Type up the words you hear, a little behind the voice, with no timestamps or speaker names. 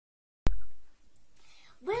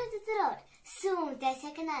Sunteți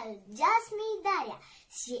pe canalul Jasmi Daria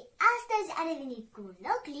și astăzi a revenit cu un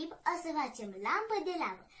nou clip. O să facem lampă de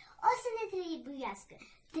lavă. O să ne trebuiască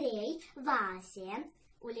 3 vase,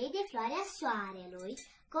 ulei de floare a soarelui,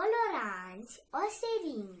 coloranți, o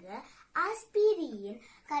seringă, aspirin,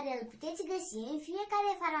 care îl puteți găsi în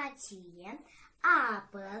fiecare farmacie,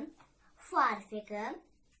 apă, foarfecă,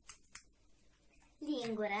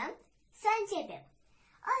 lingură. Să începem.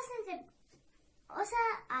 O să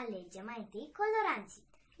alegem mai întâi coloranții.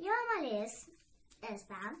 Eu am ales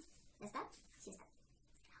ăsta și ăsta.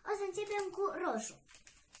 O să începem cu roșu.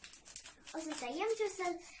 O să tăiem și o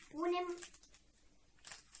să-l punem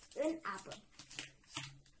în apă.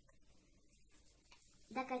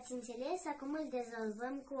 Dacă ați înțeles, acum îl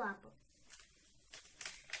dezolvăm cu apă.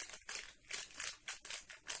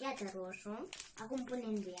 Iată roșu. Acum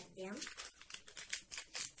punem verde.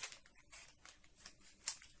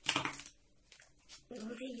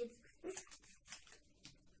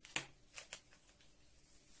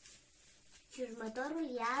 Și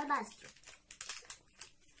următorul e albastru.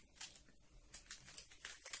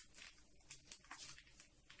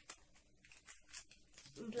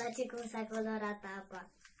 Îmi place cum s-a colorat apa.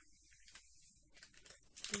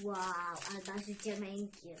 Wow, albastru cel mai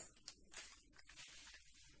închis.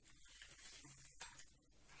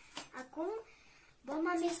 Acum vom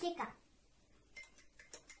amesteca.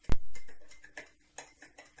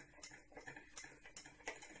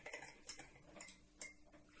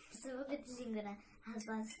 Să vă cât singura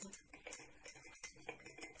albastru.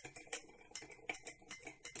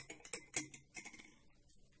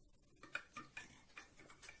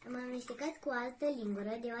 Am amestecat cu altă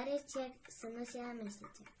lingură, deoarece să nu se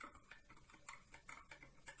amestece.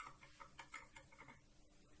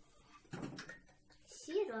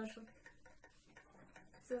 Și roșu.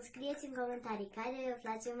 Să scrieți în comentarii care vă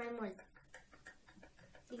place mai mult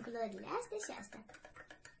din culorile astea și astea.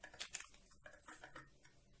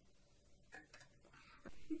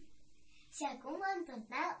 Și acum am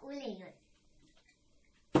turnat uleiul.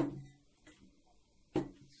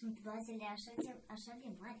 Sunt vasele așa de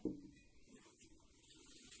mari.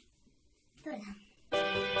 Turnăm.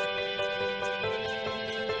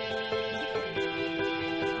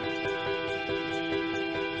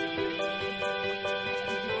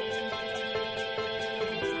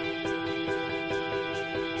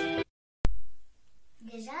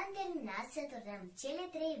 Deja am terminat să turnăm cele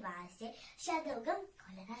 3 vase și adăugăm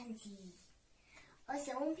coloranții. O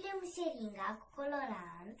să umplem seringa cu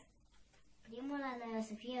colorant. Primul la noi o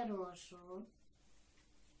să fie roșu.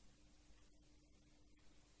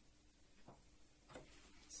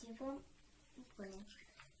 Și vom pune.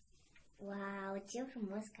 Wow, ce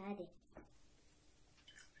frumos cade!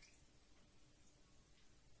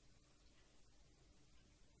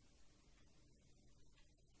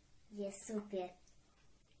 E super!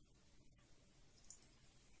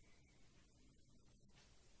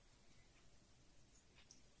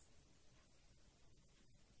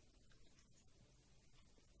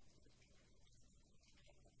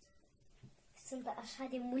 Sunt așa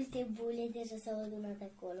de multe bule, deja s-au adunat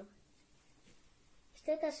acolo. Și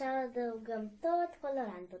tot așa adăugăm tot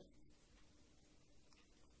colorantul.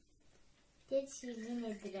 Deci și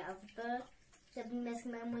linie dreaptă, să primesc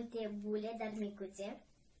mai multe bule, dar micuțe.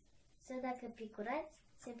 Sau dacă picurați,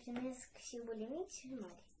 se primesc și bule mici și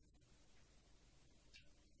mari.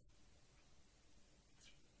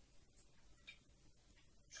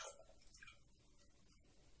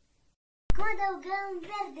 Acum adăugăm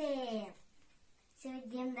verde. Să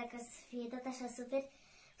vedem dacă să fie tot așa super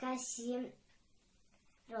ca și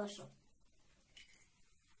roșu.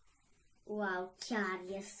 Wow, chiar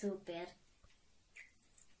e super!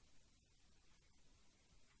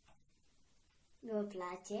 Nu-mi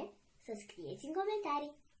place? Să scrieți în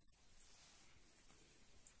comentarii!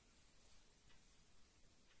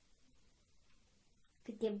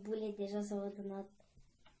 Câte bule deja s-au adunat.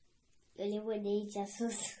 Eu le văd de aici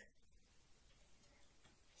sus.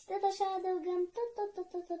 Și tot așa adăugăm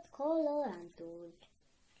tot colorantul.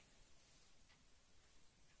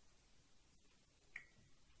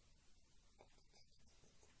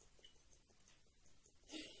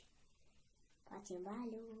 Facem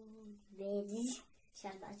valuri verzi și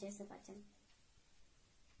albastre să facem.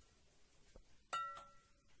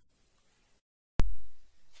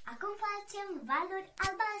 Acum facem valuri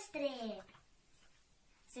albastre.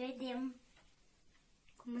 Să vedem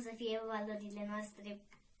cum o să fie valorile noastre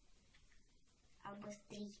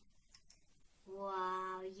albăstrii.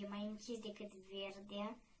 Wow, e mai închis decât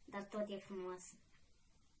verde, dar tot e frumos.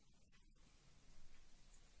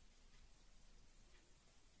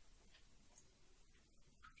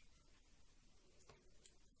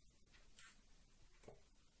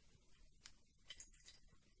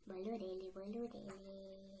 Valurele, valurele.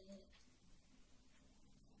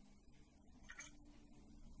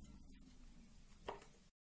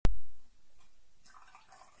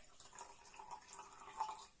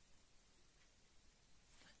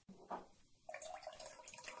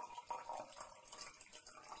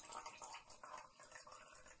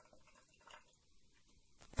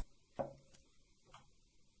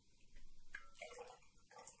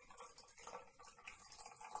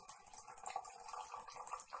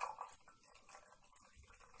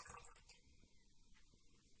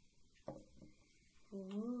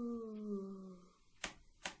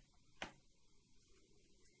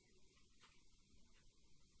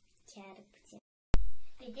 Chiar puțin.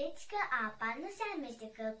 Vedeți că apa nu se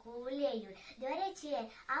amestecă cu uleiul,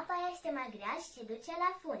 deoarece apa este mai grea și se duce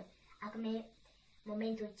la fund. Acum e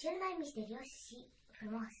momentul cel mai misterios și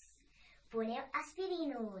frumos. Punem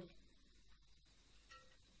aspirinul.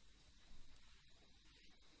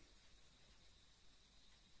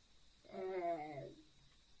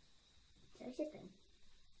 Ce așteptăm?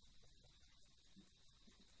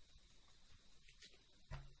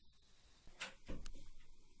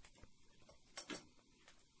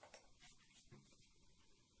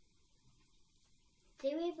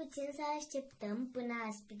 Trebuie puțin să așteptăm până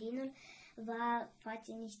aspirinul va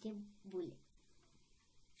face niște bule.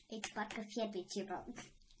 Aici parcă fierbe ceva.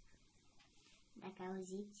 Dacă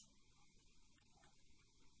auziți.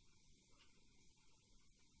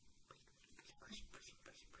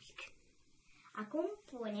 Acum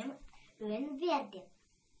punem în verde.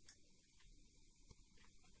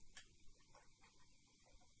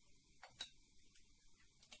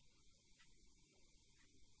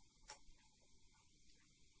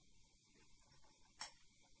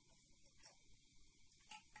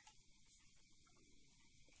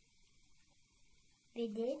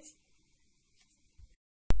 Vedeți?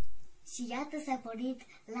 Și iată s-a pornit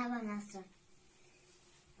lava noastră.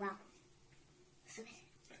 Wow! Super!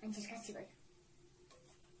 Încercați și voi!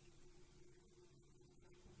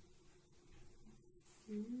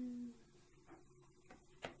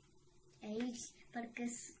 Aici parcă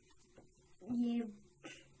e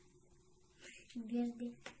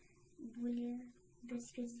verde, bule,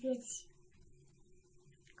 descăzveți,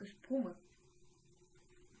 cu spumă.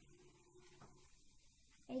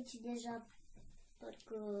 Aici deja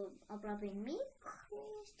parcă aproape mic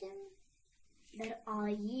este, dar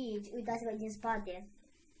aici, uitați-vă din spate.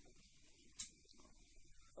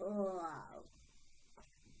 Wow!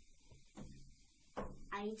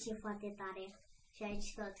 Aici e foarte tare și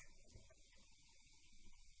aici tot.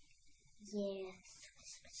 E super,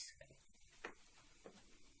 super, super.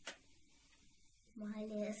 Mai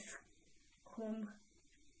ales cum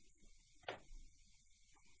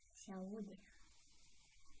se aude.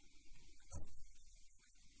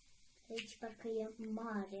 Aici parcă e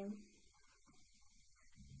mare.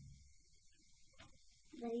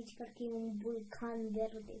 Dar aici parcă e un vulcan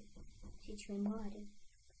verde. Și aici e mare.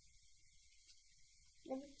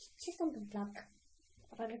 Dar ce s-a întâmplat?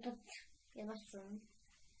 Parcă tot era sun.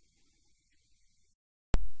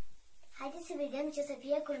 Haideți să vedem ce o să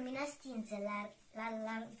fie cu lumina stinsă la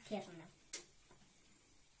lanternă.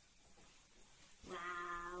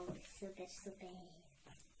 Wow, super, super.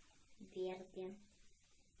 Verde.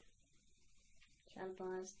 Și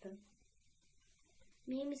albastru.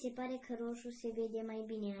 Mie mi se pare că roșu se vede mai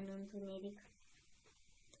bine în întuneric.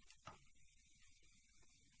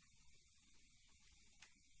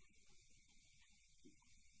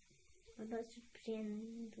 Albastru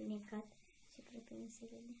prin întunecat și cred că nu se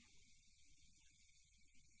vede.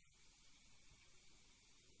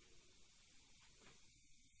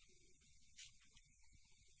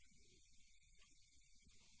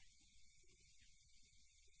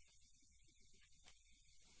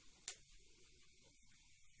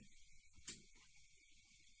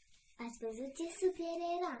 Ați văzut ce super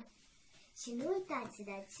era? Și nu uitați să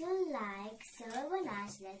dați un like, să vă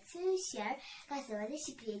abonați, să dați un share ca să vadă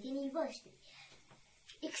și prietenii voștri.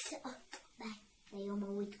 Dar eu mă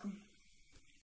uit cum